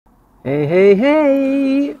Hey, hey,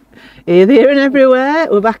 hey! Here, there and everywhere.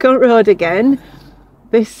 We're back on road again.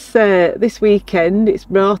 This weekend it's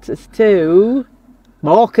brought us to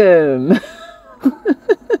Morecambe.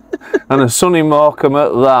 And a sunny Morecambe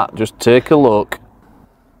at that, just take a look.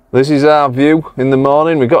 This is our view in the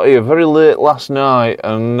morning. We got here very late last night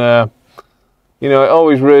and you know, it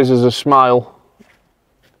always raises a smile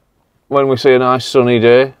when we see a nice sunny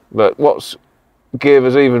day, but what's gave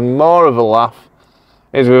us even more of a laugh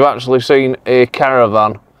is we've actually seen a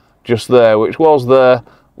caravan just there, which was there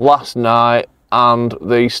last night, and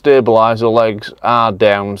the stabiliser legs are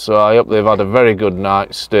down, so I hope they've had a very good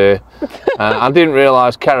night's stay. I didn't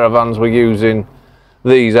realise caravans were using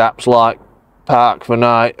these apps like Park for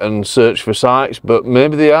Night and Search for Sites, but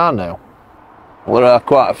maybe they are now. Well, there are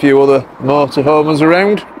quite a few other motorhomes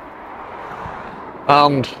around,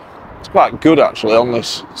 and it's quite good actually on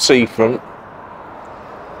this seafront.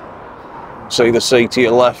 See the sea to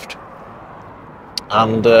your left,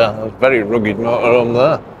 and a very rugged motorhome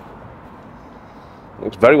there.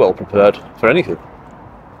 Looks very well prepared for anything.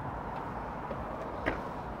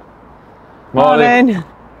 Morning.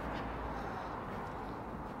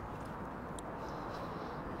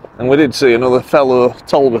 And we did see another fellow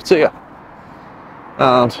Talbot here,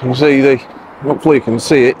 and you can see hopefully you can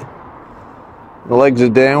see it, the legs are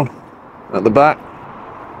down at the back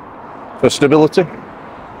for stability.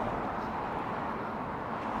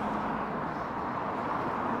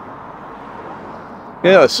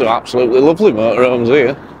 Yeah, there's some absolutely lovely motorhomes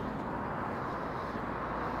here.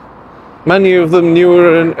 Many of them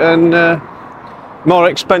newer and more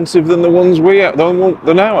expensive than the ones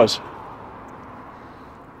than ours.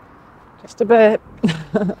 Just a bit.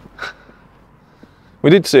 We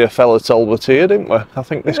did see a fella Talbot here, didn't we? I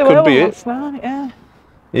think this could be it. Last night, yeah.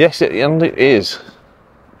 Yes, and it is.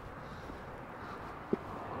 It's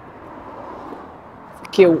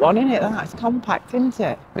a cute one, isn't it? It's compact, isn't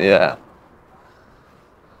it? Yeah.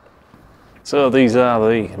 So these are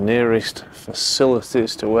the nearest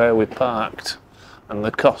facilities to where we parked, and the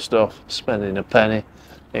cost of spending a penny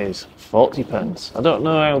is 40p. I don't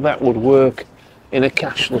know how that would work in a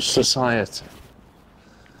cashless society.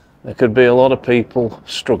 There could be a lot of people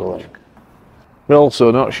struggling. We're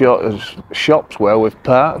also not short of shops where we've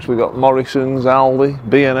parked. We've got Morrison's, Aldi,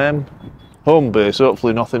 B&M, home base.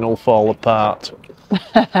 Hopefully nothing will fall apart.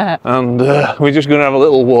 And we're just going to have a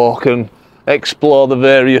little walk and explore the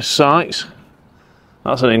various sites.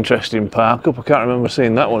 That's an interesting park up. I can't remember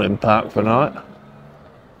seeing that one in Park for Night.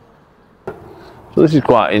 So this is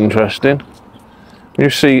quite interesting. You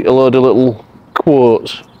see a load of little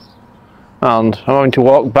quotes, and I'm going to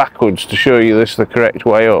walk backwards to show you this the correct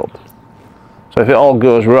way up. So if it all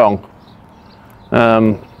goes wrong,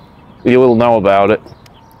 you will know about it,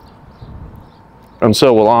 and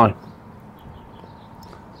so will I.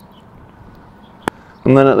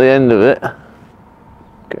 And then at the end of it,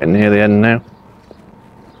 getting near the end now,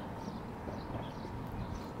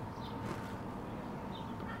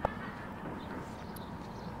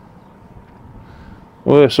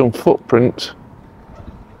 were some footprints.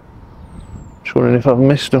 Just wondering if I've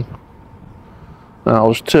missed them. No,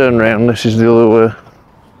 I'll just turn round, this is the other way.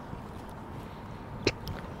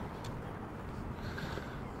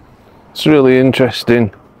 It's a really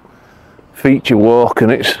interesting feature walk,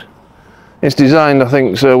 and it's designed, I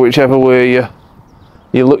think, so whichever way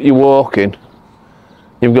you're walking,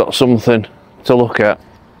 you've got something to look at.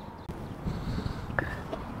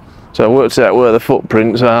 So I worked out where the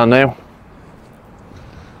footprints are now.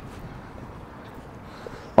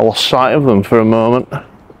 I lost sight of them for a moment.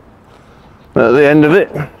 But at the end of it,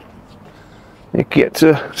 you get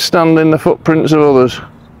to stand in the footprints of others.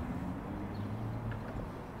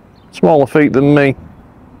 Smaller feet than me.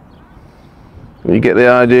 You get the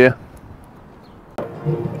idea.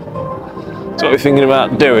 So what we're thinking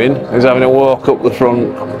about doing is having a walk up the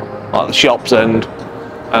front, like the shop's end,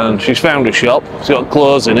 and she's found a shop, it's got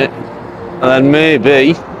clothes in it, and then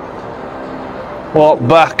maybe walk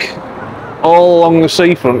back all along the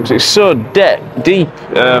seafront, because it's so deep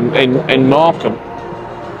in Morecambe.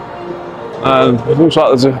 And it looks like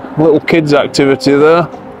there's a little kids activity there.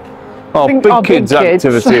 Oh, big kids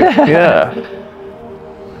activity, yeah.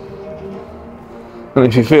 And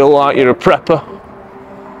if you feel like you're a prepper,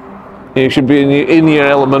 you should be in your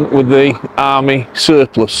element with the army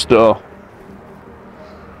surplus store.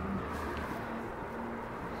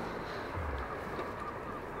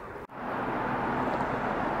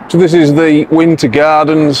 So this is the Winter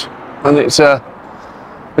Gardens, and it's a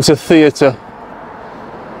theatre.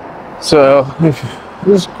 So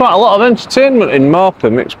there's quite a lot of entertainment in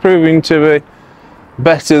Morecambe. It's proving to be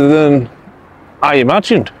better than I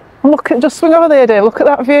imagined. And look at, just swing over there, Dave, look at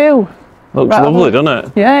that view. Looks Right, lovely, doesn't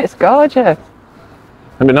it? Yeah, it's gorgeous.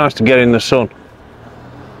 It'd be nice to get in the sun.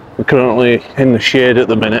 We're currently in the shade at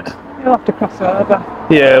the minute. You'll have to cross over.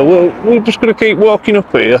 Yeah, well, we're just going to keep walking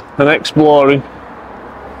up here and exploring.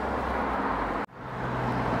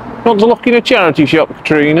 Want to look in a charity shop,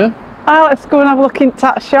 Katrina? Oh, let's go and have a look in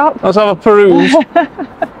that shop. Let's have a peruse.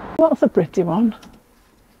 What's a pretty one?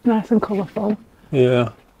 Nice and colourful. Yeah.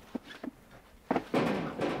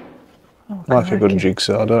 Oh, Like a good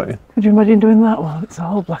jigsaw, don't you? Could you imagine doing that one? It's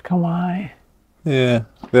all black and white. Yeah,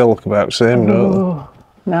 they all look about the same, don't Oh,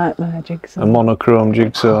 nightmare they? jigsaw. A monochrome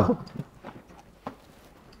jigsaw.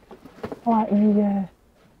 Like the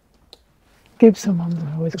Gibson ones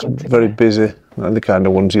are always good to Very get. busy. They're the kind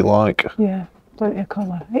of ones you like. Yeah, plenty of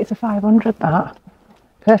colour. It's a 500 that.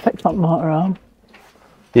 Perfect for motorhome.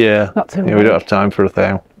 Yeah. Not too Yeah, we big. don't have time for a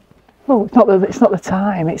thou. Oh, it's not the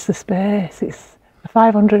time, it's the space. It's the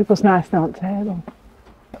 500 goes nicely on the table.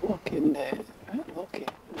 Looking there, looking.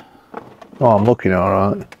 Oh, I'm looking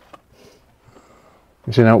alright.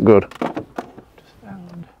 Is it out good? Just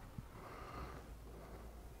round.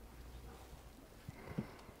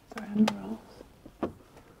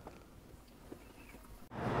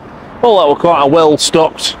 Well, that were quite a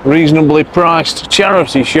well-stocked, reasonably priced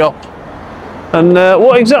charity shop. And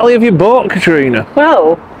what exactly have you bought, Katrina?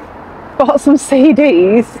 Well, bought some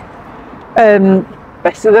CDs.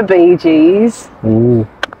 Best of the Bee Gees. Ooh.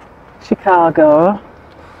 Chicago.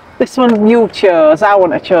 This one you chose, I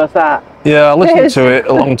wouldn't have chose that. Yeah, I listened Yes. to it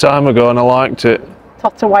a long time ago and I liked it.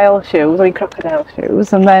 Totter Wild shoes, I mean crocodile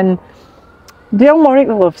shoes, and then Dion Warwick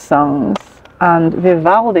love songs and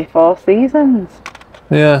Vivaldi Four Seasons.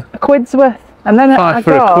 Yeah. A quid's worth. And then I Five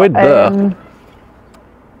for a got quid there.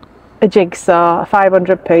 a jigsaw, a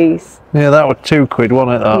 500 piece. Yeah, that was £2,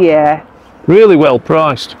 wasn't it, that? Yeah. Really well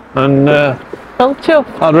priced. And Well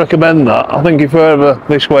chuffed. I'd recommend that. I think if we're ever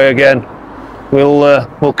this way again,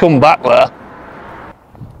 we'll come back there.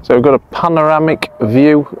 So we've got a panoramic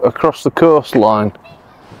view across the coastline.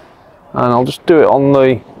 And I'll just do it on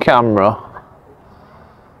the camera.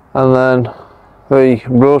 And then the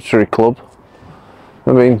Rotary Club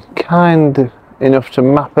have been kind enough to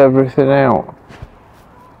map everything out.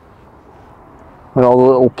 With all the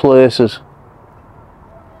little places.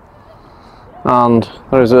 And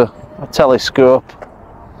there's a telescope.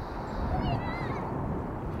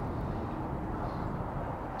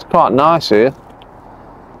 It's quite nice here.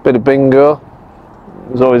 Bit of bingo.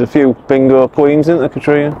 There's always a few bingo queens, isn't there,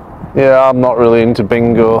 Katrina? Yeah, I'm not really into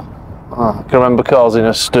bingo. I can remember causing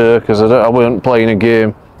a stir because I weren't playing a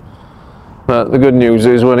game. But the good news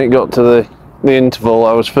is when it got to the interval,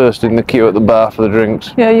 I was first in the queue at the bar for the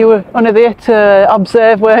drinks. Yeah, you were only there to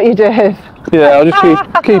observe, weren't you, Dave? Yeah, I was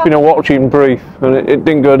just keeping a watching brief, and it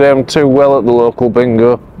didn't go down too well at the local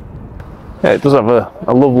bingo. Yeah, it does have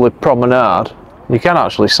a lovely promenade. You can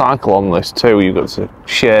actually cycle on this too, you've got to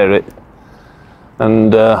share it.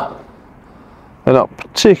 And they're not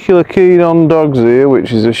particularly keen on dogs here,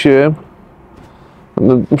 which is a shame.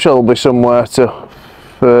 And I'm sure there'll be somewhere to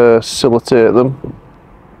facilitate them.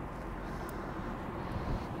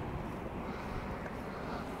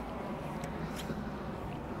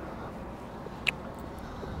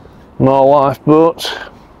 More lifeboats.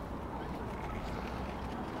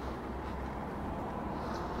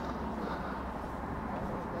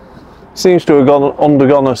 Seems to have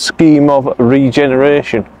undergone a scheme of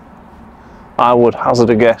regeneration, I would hazard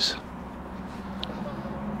a guess.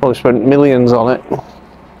 Probably spent millions on it.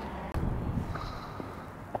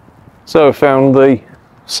 So we found the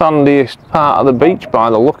sandiest part of the beach by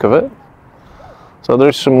the look of it. So there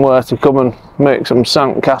is somewhere to come and make some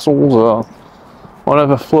sand castles or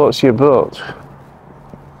whatever floats your boat.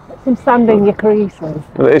 Some sand in your creases.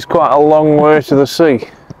 But it is quite a long way to the sea.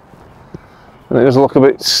 And it does look a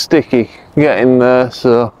bit sticky getting there,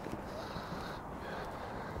 so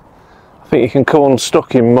I think you can come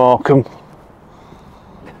unstuck in Morecambe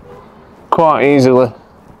quite easily,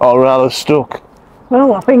 or rather stuck.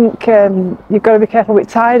 Well, I think you've got to be careful with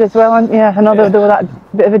tide as well, haven't you? I know there was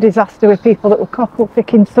that bit of a disaster with people that were cockle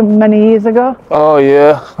picking so many years ago. Oh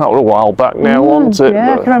yeah, that was a while back now, wasn't it?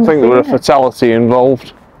 Yeah, But I I think there were a seeing it. fatality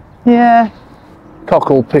involved. Yeah.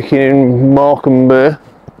 Cockle picking in Morecambe Bay,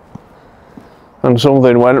 and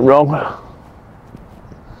something went wrong.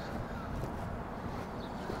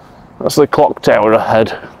 That's the clock tower ahead.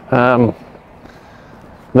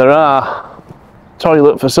 There are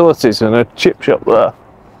toilet facilities and a chip shop there.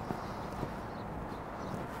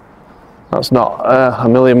 That's not a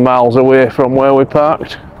million miles away from where we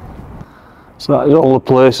parked. So that is all the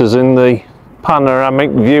places in the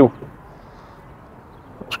panoramic view.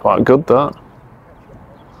 That's quite good, that.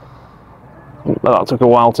 but that took a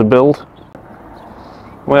while to build.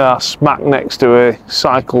 We are smack next to a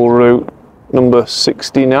cycle route number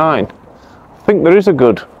 69. I think there is a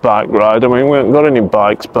good bike ride. I mean, we haven't got any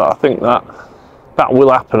bikes, but I think that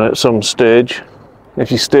will happen at some stage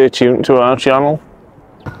if you stay tuned to our channel.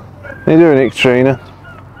 How you doing, Katrina?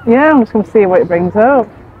 Yeah, I'm just going to see what it brings up.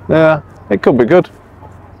 Yeah, it could be good.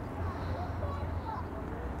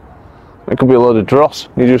 It could be a load of dross.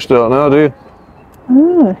 You just don't know, do you?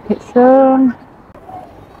 It's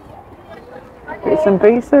bits and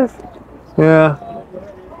pieces. Yeah.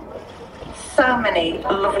 So many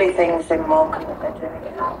lovely things in Morecambe that they're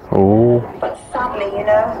doing now. Oh. But sadly, you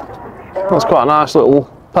know, That's quite a nice little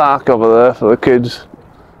park over there for the kids.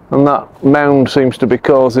 And that mound seems to be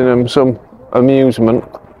causing them some amusement.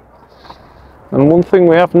 And one thing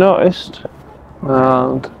we have noticed,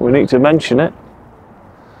 and we need to mention it,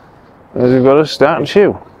 is we've got a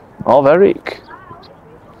statue of Eric.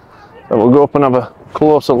 So we'll go up and have a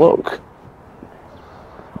closer look.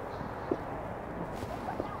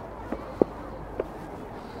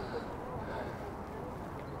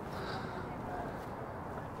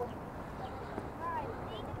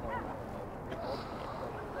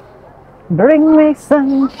 Bring me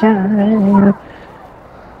sunshine,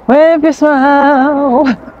 wave your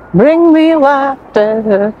smile, bring me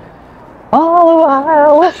laughter, all the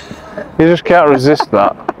while. You just can't resist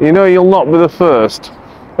that. You know you'll not be the first,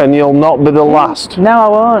 and you'll not be the last. No, I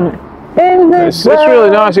won't. It's really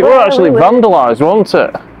nice. It was actually vandalised, wasn't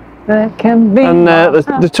it? There can be And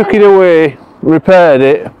they took it away, repaired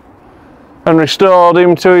it, and restored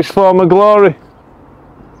him to his former glory.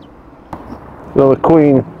 So the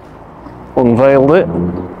Queen unveiled it,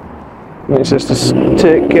 and it says to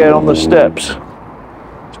take care on the steps.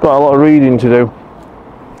 It's quite a lot of reading to do.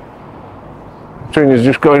 Trina's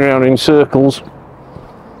just going around in circles,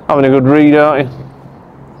 having a good read, aren't you?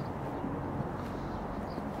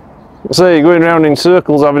 I say you're going around in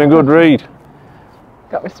circles, having a good read.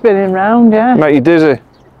 Got me spinning round, yeah. Make you dizzy.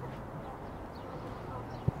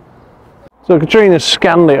 So Katrina's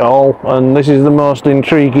scanned it all, and this is the most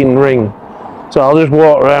intriguing ring. So I'll just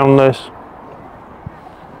walk around this,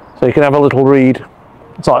 so you can have a little read.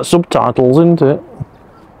 It's like subtitles, isn't it?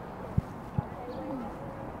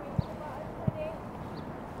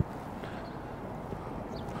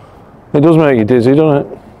 It does make you dizzy,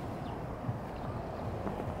 doesn't it?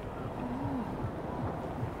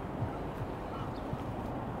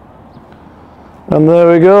 And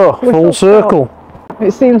there we go, full circle.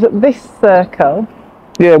 It seems that this circle,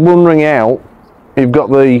 Yeah, one ring out, you've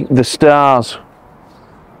got the stars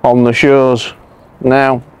on the shows.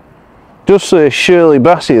 Now, just say Shirley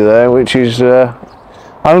Bassey there, which is, I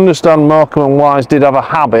understand Morecambe and Wise did have a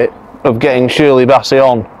habit of getting Shirley Bassey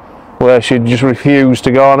on, where she'd just refuse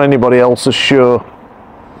to go on anybody else's show.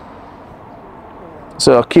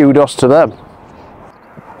 So kudos to them.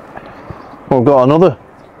 We've got another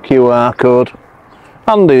QR code.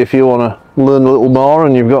 Handy if you want to learn a little more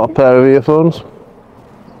and you've got a pair of earphones.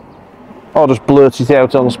 Or just blurt it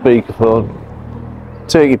out on speakerphone.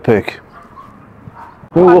 Take your pick.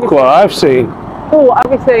 Oh, look what I've seen. oh, what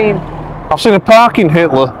have you seen? I've seen a parking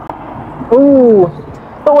Hitler. Ooh,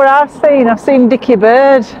 look what I've seen Dickie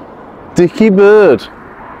Bird. Dickie Bird.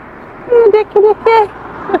 Yeah, Dickie.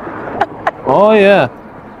 Oh yeah.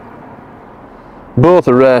 Both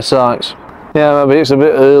are rare sights. Yeah, maybe it's a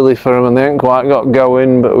bit early for them and they ain't quite got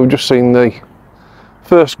going, but we've just seen the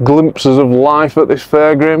first glimpses of life at this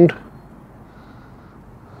fairground.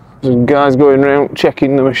 There's guys going around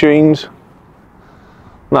checking the machines.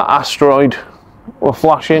 That asteroid were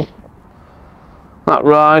flashing. That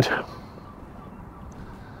ride.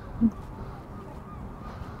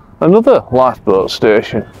 Another lifeboat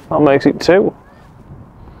station. That makes it two.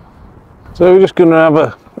 So we're just going to have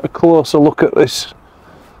a closer look at this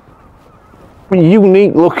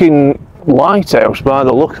unique looking lighthouse by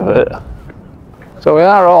the look of it. So we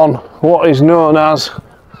are on what is known as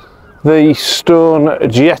the stone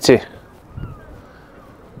jetty,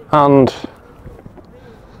 and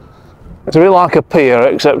it's a bit like a pier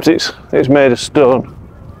except it's made of stone.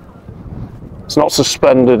 It's not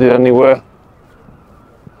suspended anywhere.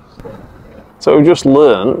 So we've just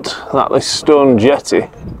learnt that this stone jetty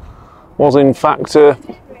was in fact a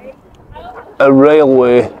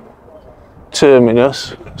railway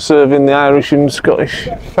terminus serving the Irish and Scottish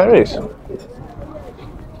ferries.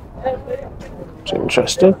 It's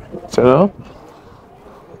interesting to know.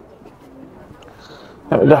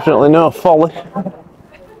 Definitely no folly.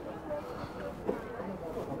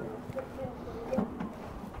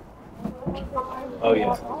 Oh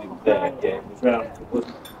yes, there, yeah, it was round. It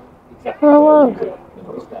wasn't exactly Oh, wow.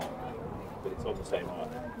 but it's on the same line.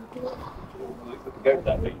 Go to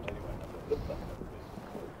that beach anyway.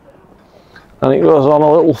 And it goes on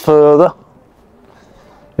a little further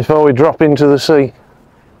before we drop into the sea.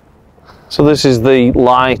 So this is the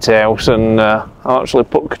lighthouse, and I actually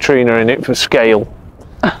put Katrina in it for scale.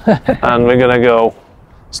 And we're going to go.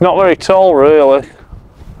 It's not very tall really.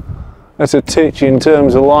 It's a titch in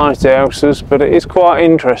terms of lighthouses, but it is quite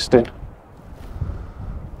interesting.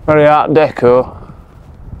 Very Art Deco.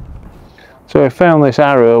 So I found this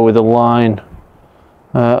arrow with a line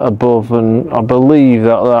above, and I believe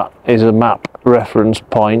that that is a map reference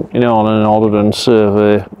point, you know, on an Ordnance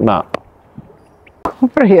Survey map.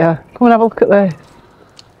 Over here, come and have a look at this.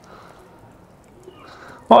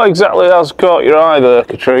 What exactly has caught your eye there,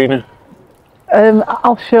 Katrina?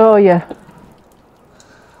 I'll show you.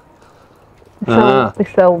 They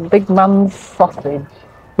sell big man's sausage.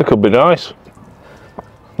 It could be nice.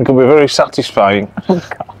 It could be very satisfying. Oh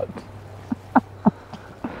God.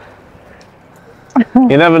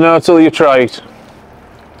 You never know till you try it.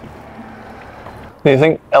 Do you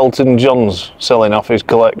think Elton John's selling off his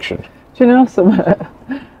collection? Do you know something?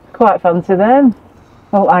 Quite fancy them.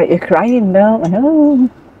 Look like you're crying, don't they? Oh.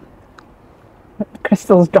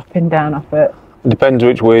 Crystals dropping down off it. It depends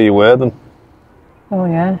which way you wear them. Oh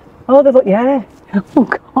yeah. Oh, they look, yeah. Oh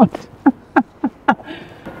God.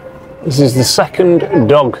 This is the second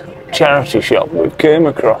dog charity shop we've came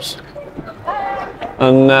across.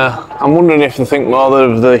 And I'm wondering if they think more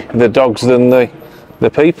of the dogs than the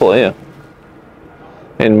people here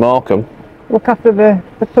in Morecambe. Look after the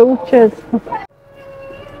pooches.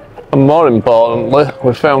 And more importantly,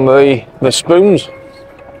 we found the spoons.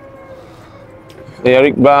 The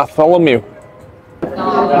Eric Bartholomew.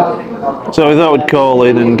 So we thought we'd call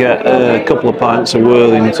in and get a couple of pints of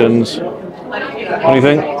Worthingtons. What do you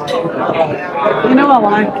think? You know I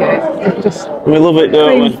like it. It's just We love it,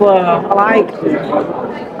 don't we? flow. I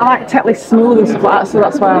like Tetley smooth and stuff like that, so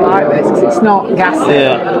that's why I like this, because it's not gassy.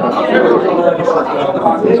 Yeah.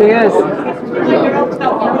 Cheers.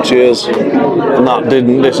 Cheers. And that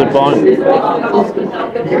didn't disappoint. Well,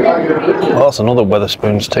 that's another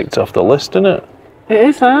Wetherspoons ticked off the list, isn't it? It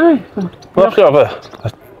is, aye. We'll have to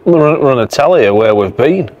have run a tally of where we've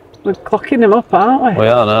been. We're clocking them up, aren't we? We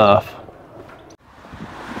are now.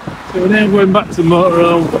 So we're now going back to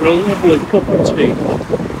Motorhome for a lovely cup of tea.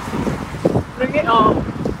 Bring it on.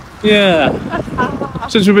 Yeah.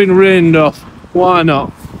 Since we've been rained off, why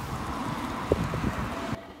not?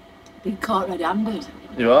 Been caught red-handed.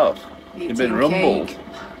 You have. Eating You've been rumbled. cake.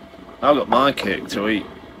 I've got my cake to eat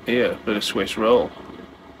here, a bit of Swiss roll.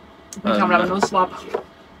 We can have another slab.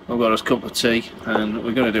 I've got us a cup of tea, and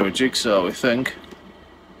we're going to do a jigsaw, we think.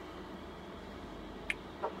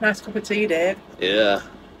 Nice cup of tea, Dave. Yeah.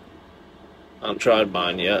 I haven't tried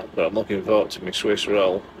mine yet, but I'm looking forward to my Swiss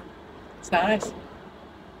roll. It's nice.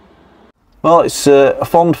 Well, it's a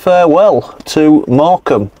fond farewell to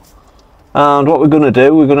Morecambe, and what we're going to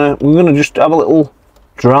do, we're going to just have a little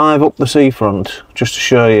drive up the seafront, just to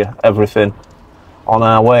show you everything on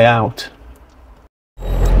our way out.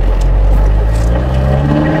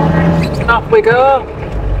 Off we go.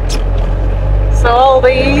 So all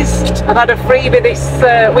these, I've had a freebie this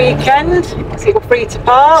weekend, so you're free to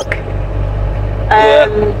park.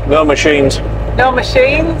 No machines. No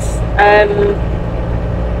machines.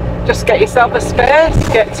 Just get yourself a space,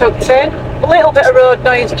 get tucked in. A little bit of road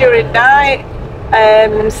noise during night.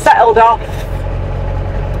 Settled off.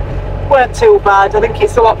 Weren't too bad. I think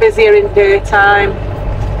it's a lot busier in daytime.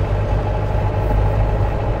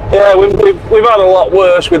 Yeah, we've had a lot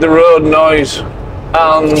worse with the road noise,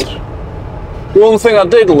 and one thing I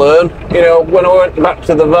did learn, you know, when I went back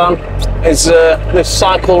to the van, is this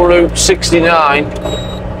cycle route 69.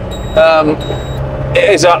 It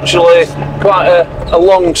is actually quite a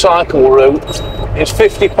long cycle route. It's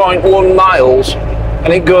 50.1 miles,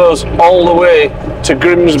 and it goes all the way to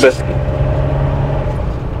Grimsby.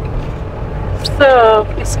 So,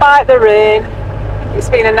 despite the rain, it's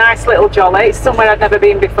been a nice little jolly. It's somewhere I've never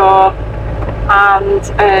been before, and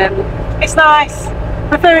it's nice. I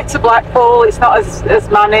prefer it to Blackpool. It's not as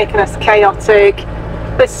manic and as chaotic.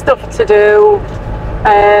 There's stuff to do,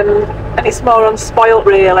 and it's more unspoilt,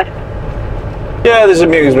 really. Yeah, there's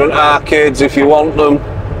amusement arcades if you want them,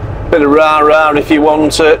 bit of rah-rah if you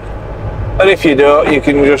want it, and if you don't, you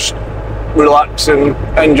can just relax and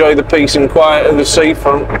enjoy the peace and quiet of the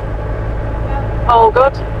seafront. All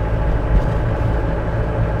good.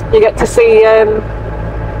 You get to see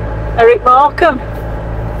Eric Morecambe.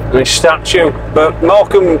 His statue, but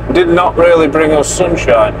Morecambe did not really bring us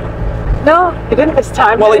sunshine. No, he didn't this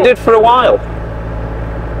time. Well, it did for a while.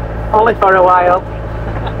 Only for a while.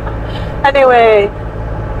 Anyway,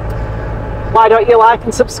 why don't you like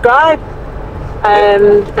and subscribe?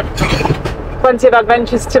 Plenty of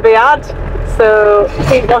adventures to be had, so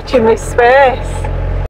keep watching this space.